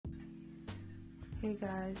Hey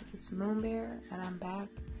guys, it's Moonbear and I'm back,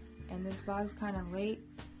 and this vlog's kind of late,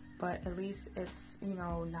 but at least it's,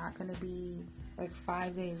 not gonna be like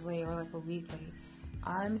 5 days late or like a week late.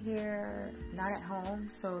 I'm here, not at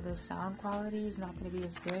home, so the sound quality is not gonna be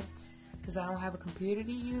as good because I don't have a computer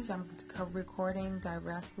to use. I'm recording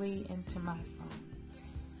directly into my phone.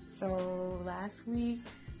 So last week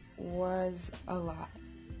was a lot.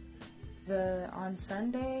 On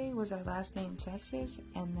Sunday was our last day in Texas,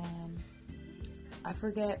 and then I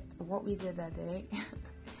forget what we did that day,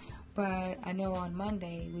 but I know on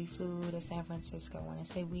Monday we flew to San Francisco. When I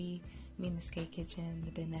say we, I mean the Skate Kitchen,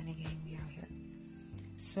 the Banana Gang, we out here.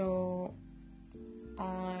 So,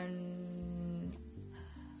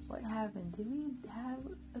 what happened? Did we have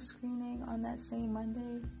a screening on that same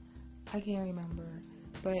Monday? I can't remember.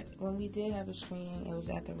 But when we did have a screening, it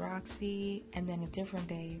was at the Roxy, and then a different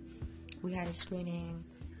day, we had a screening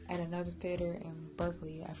at another theater in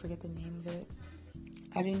Berkeley. I forget the name of it.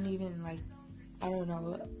 I didn't even, I don't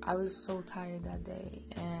know. I was so tired that day.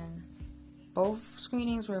 And both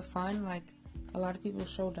screenings were fun. A lot of people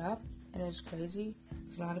showed up, and it was crazy.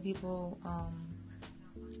 Because a lot of people,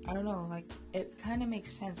 I don't know, it kind of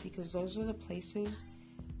makes sense because those are the places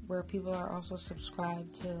where people are also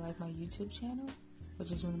subscribed to, my YouTube channel,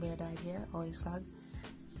 which is Moonbear Died Here, always vlog.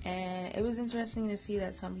 And it was interesting to see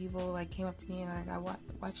that some people, came up to me and, I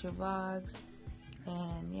watch your vlogs.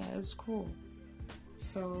 And, yeah, it was cool.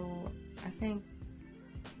 So, I forget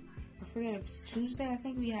if it's Tuesday. I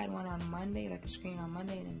think we had one on Monday, a screening on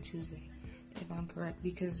Monday, and then Tuesday, if I'm correct.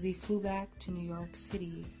 Because we flew back to New York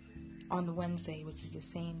City on Wednesday, which is the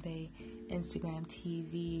same day Instagram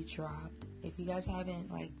TV dropped. If you guys haven't,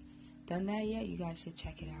 done that yet, you guys should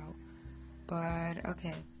check it out. But,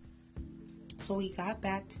 okay. So we got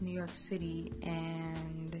back to New York City,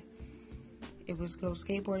 and it was go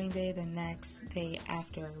skateboarding day the next day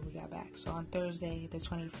after we got back. So on Thursday, the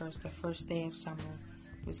 21st, the first day of summer,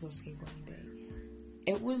 was go skateboarding day.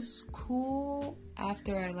 It was cool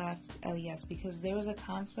after I left LES because there was a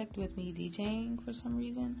conflict with me DJing for some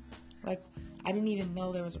reason. I didn't even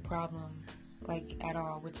know there was a problem, at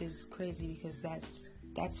all, which is crazy because that's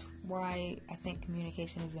why I think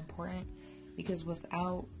communication is important. Because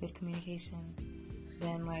without good communication,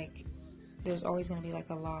 then, there's always going to be,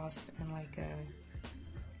 a loss and,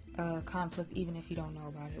 a conflict, even if you don't know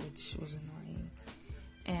about it, which was annoying.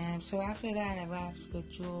 And so after that, I left with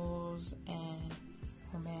Jules and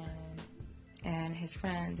her man and his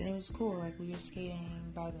friends, and it was cool. We were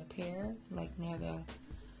skating by the pier, near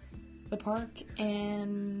the park,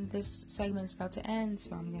 and this segment's about to end,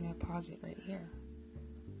 so I'm going to pause it right here.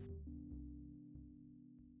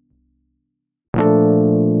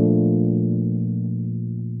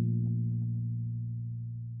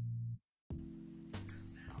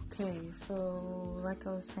 Okay, so like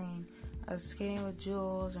I was saying, I was skating with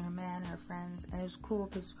Jules and her man, her friends, and it was cool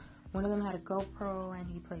because one of them had a GoPro and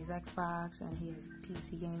he plays Xbox and he has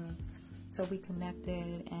PC gaming. So we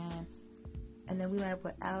connected, and then we met up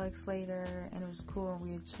with Alex later, and it was cool and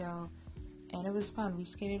we would chill, and it was fun. We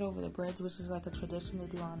skated over the bridge, which is a tradition to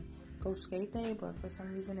do on Go Skate Day, but for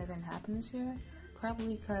some reason it didn't happen this year.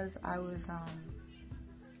 Probably because I was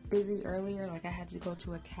busy earlier, I had to go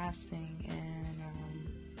to a casting, and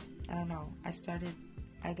I don't know,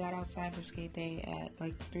 I got outside for skate day at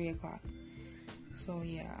 3 o'clock. So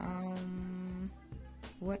yeah,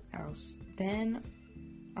 what else? Then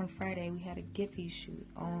on Friday we had a Giphy shoot.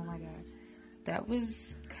 Oh my god. That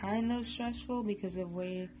was kind of stressful because of the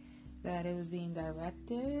way that it was being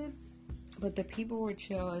directed. But the people were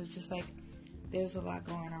chill. It was just there was a lot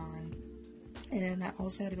going on. And then I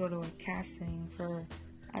also had to go to a casting for,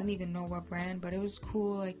 I don't even know what brand, but it was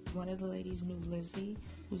cool. One of the ladies knew Lizzie,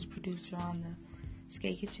 who's a producer on the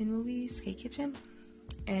Skate Kitchen movie, Skate Kitchen.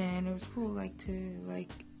 And it was cool, to,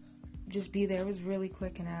 just be there. It was really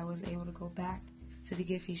quick, and I was able to go back to the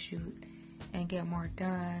Giphy shoot and get more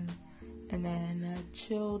done. And then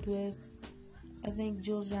chilled with, I think,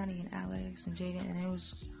 Jules, Johnny, and Alex, and Jaden. And it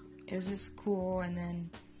was just cool. And then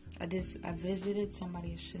I visited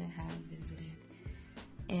somebody I shouldn't have visited.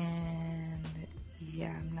 And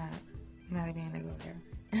yeah, I'm not even gonna go there.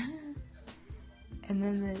 And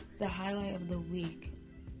then the highlight of the week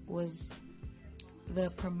was the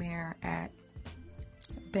premiere at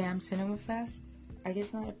BAM Cinema Fest. I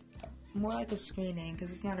guess more like a screening,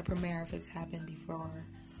 because it's not a premiere if it's happened before.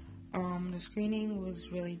 The screening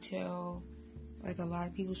was really chill. A lot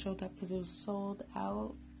of people showed up because it was sold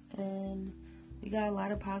out, and we got a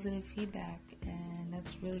lot of positive feedback, and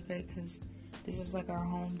that's really great because this is our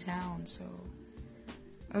hometown, so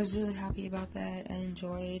I was really happy about that. I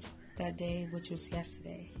enjoyed that day, which was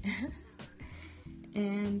yesterday.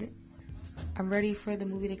 And I'm ready for the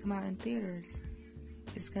movie to come out in theaters.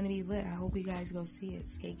 It's gonna be lit. I hope you guys go see it.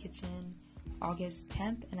 Skate Kitchen, August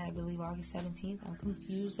 10th, and I believe August 17th. I'm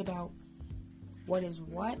confused about what is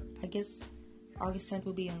what. I guess August 10th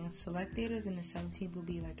will be in the select theaters, and the 17th will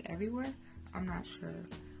be like everywhere. I'm not sure.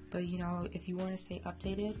 But you know, if you want to stay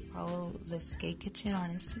updated, follow the Skate Kitchen on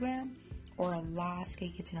Instagram or La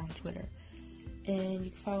Skate Kitchen on Twitter. And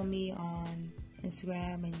you can follow me on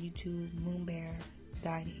Instagram and YouTube, Moonbear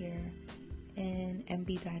Died Here, and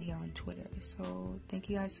MB Died Here on Twitter. So thank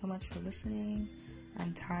you guys so much for listening.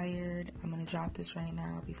 I'm tired. I'm going to drop this right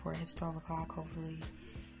now before it hits 12 o'clock, hopefully.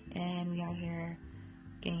 And we out here.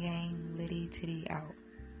 Gang, gang, litty, titty, out.